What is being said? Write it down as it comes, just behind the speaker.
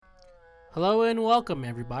Hello and welcome,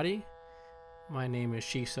 everybody. My name is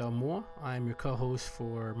Shiso Moore. I'm your co-host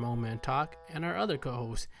for Moment Talk and our other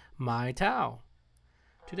co-host, Mai Tao.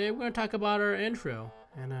 Today we're going to talk about our intro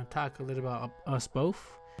and talk a little about us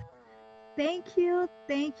both.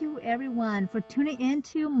 Thank you everyone for tuning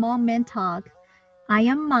into Moment Talk. I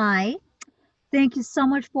am Mai. Thank you so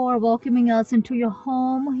much for welcoming us into your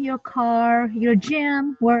home, your car, your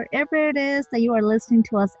gym, wherever it is that you are listening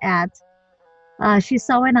to us at.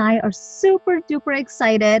 Shiso and I are super duper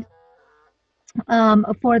excited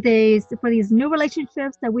for these new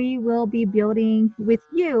relationships that we will be building with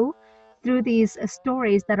you through these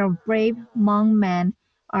stories that our brave Hmong men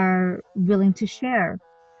are willing to share.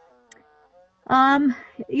 Um,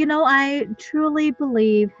 I truly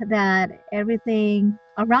believe that everything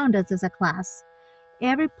around us is a class.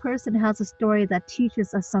 Every person has a story that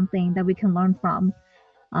teaches us something that we can learn from.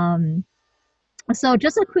 Um, so,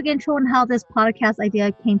 just a quick intro on how this podcast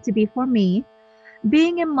idea came to be for me.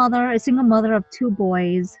 Being a single mother of two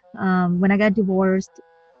boys, when I got divorced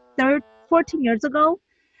 14 years ago,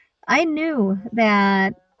 I knew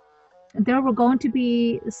that there were going to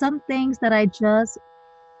be some things that I just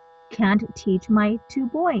can't teach my two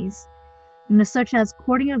boys, such as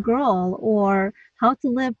courting a girl or how to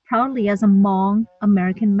live proudly as a Hmong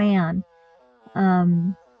American man.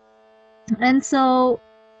 Um, and so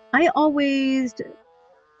I always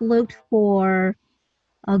looked for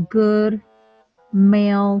a good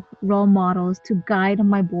male role models to guide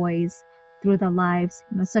my boys through their lives,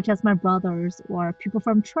 such as my brothers or people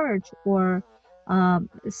from church or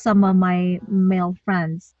some of my male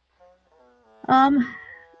friends. Um,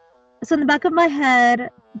 so in the back of my head,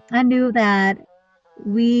 I knew that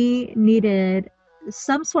we needed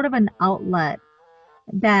some sort of an outlet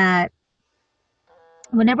that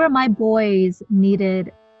whenever my boys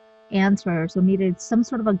needed answers or needed some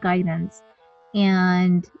sort of a guidance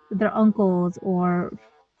and their uncles or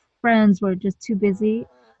friends were just too busy,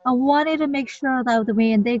 I wanted to make sure that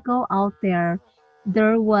when they go out there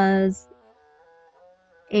was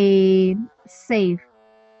a safe,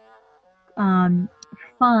 um,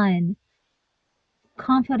 fun,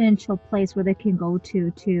 confidential place where they can go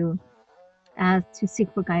to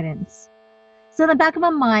seek for guidance. So in the back of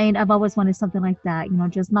my mind, I've always wanted something like that,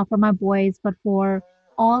 just not for my boys, but for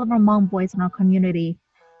all of our Hmong boys in our community,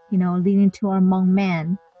 leading to our Hmong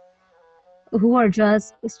men who are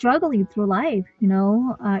just struggling through life,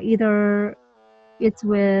 either it's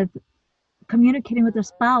with communicating with their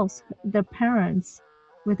spouse, their parents,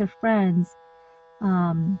 with their friends,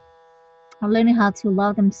 um, learning how to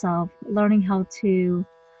love themselves, learning how to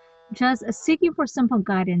just seeking for simple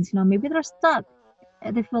guidance. Maybe they're stuck,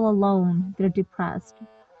 they feel alone, they're depressed,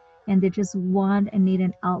 and they just want and need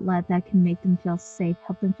an outlet that can make them feel safe,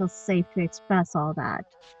 help them feel safe to express all that.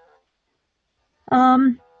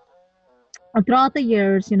 Um, Throughout the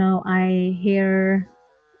years, I hear,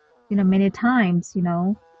 many times,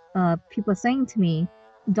 people saying to me,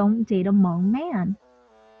 don't date a Hmong man.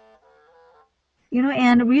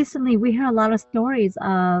 And recently we hear a lot of stories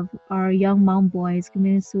of our young Hmong boys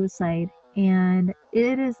committing suicide, and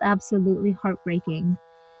it is absolutely heartbreaking.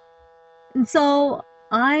 And so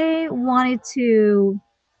I wanted to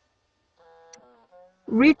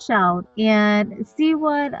reach out and see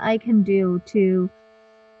what I can do to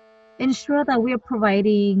ensure that we are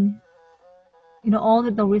providing, all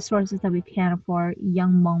of the resources that we can for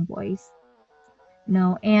young Hmong boys,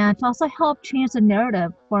 and to also help change the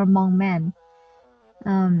narrative for Hmong men.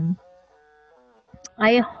 Um,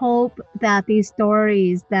 I hope that these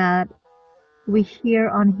stories that we hear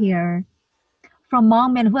on here from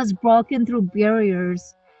Hmong men who has broken through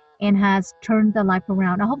barriers and has turned their life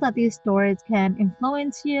around. I hope that these stories can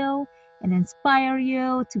influence you and inspire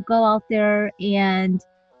you to go out there and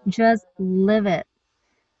just live it,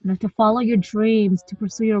 to follow your dreams, to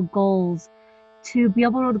pursue your goals, to be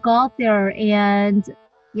able to go out there and,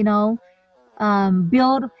 you know,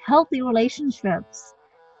 build healthy relationships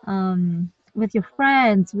with your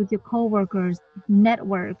friends, with your coworkers,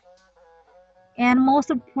 network, and most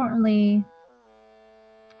importantly,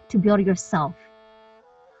 to build yourself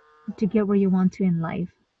to get where you want to in life.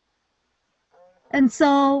 And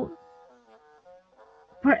so,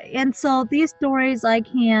 and so these stories, I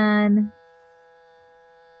can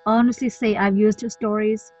honestly say I've used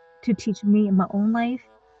stories to teach me in my own life.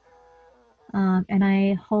 And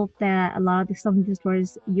I hope that a lot of some of the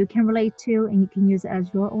stories you can relate to and you can use it as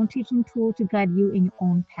your own teaching tool to guide you in your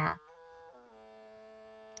own path.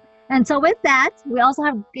 And so, with that, we also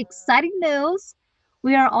have exciting news.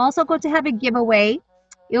 We are also going to have a giveaway.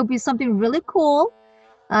 It'll be something really cool.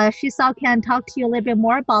 Shisao can talk to you a little bit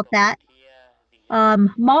more about that.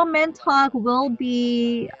 Mom Men Talk will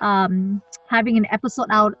be having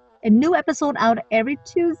a new episode out every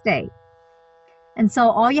Tuesday. And so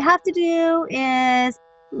all you have to do is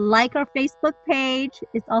like our Facebook page.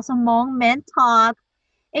 It's also Hmong Men Talk.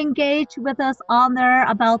 Engage with us on there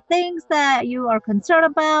about things that you are concerned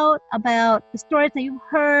about the stories that you've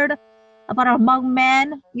heard about our Hmong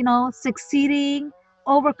men, succeeding,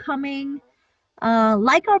 overcoming.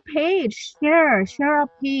 Like our page, share our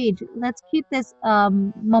page. Let's keep this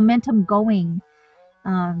momentum going.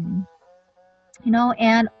 Um,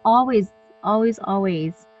 and always,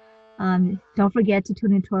 don't forget to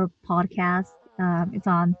tune into our podcast. It's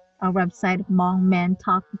on our website,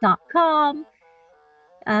 hmongmentalk.com.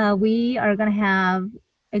 We are going to have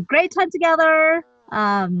a great time together.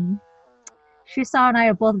 Shisa and I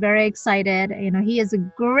are both very excited. He is a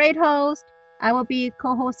great host. I will be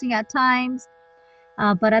co hosting at times,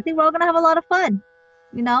 but I think we're all going to have a lot of fun,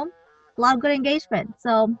 a lot of good engagement.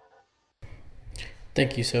 So,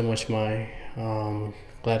 Thank you so much, Mai.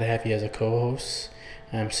 Glad to have you as a co-host.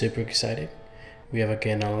 I'm super excited. We have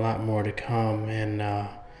again a lot more to come, and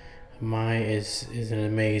Mai is an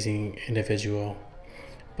amazing individual.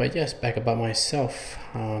 But yes, back about myself.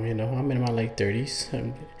 I'm in my late 30s.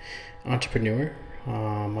 I'm an entrepreneur.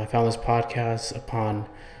 I found this podcast upon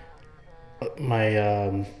my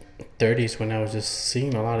 30s when I was just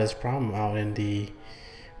seeing a lot of this problem out in the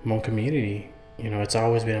Hmong community. It's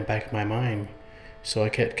always been in the back of my mind. So I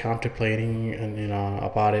kept contemplating and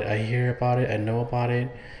about it. I hear about it, I know about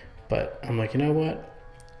it, but I'm like, you know what?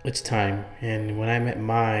 It's time. And when I met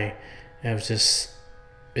Mai, it just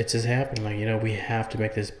happened. Like, we have to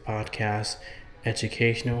make this podcast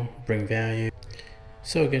educational, bring value.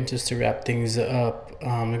 So again, just to wrap things up,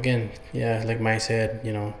 again, yeah, like Mai said,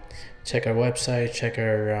 check our website, check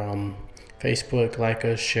our Facebook, like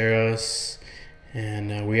us, share us,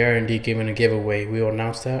 and we are indeed giving a giveaway. We will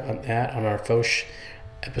announce that on our first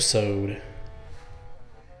episode.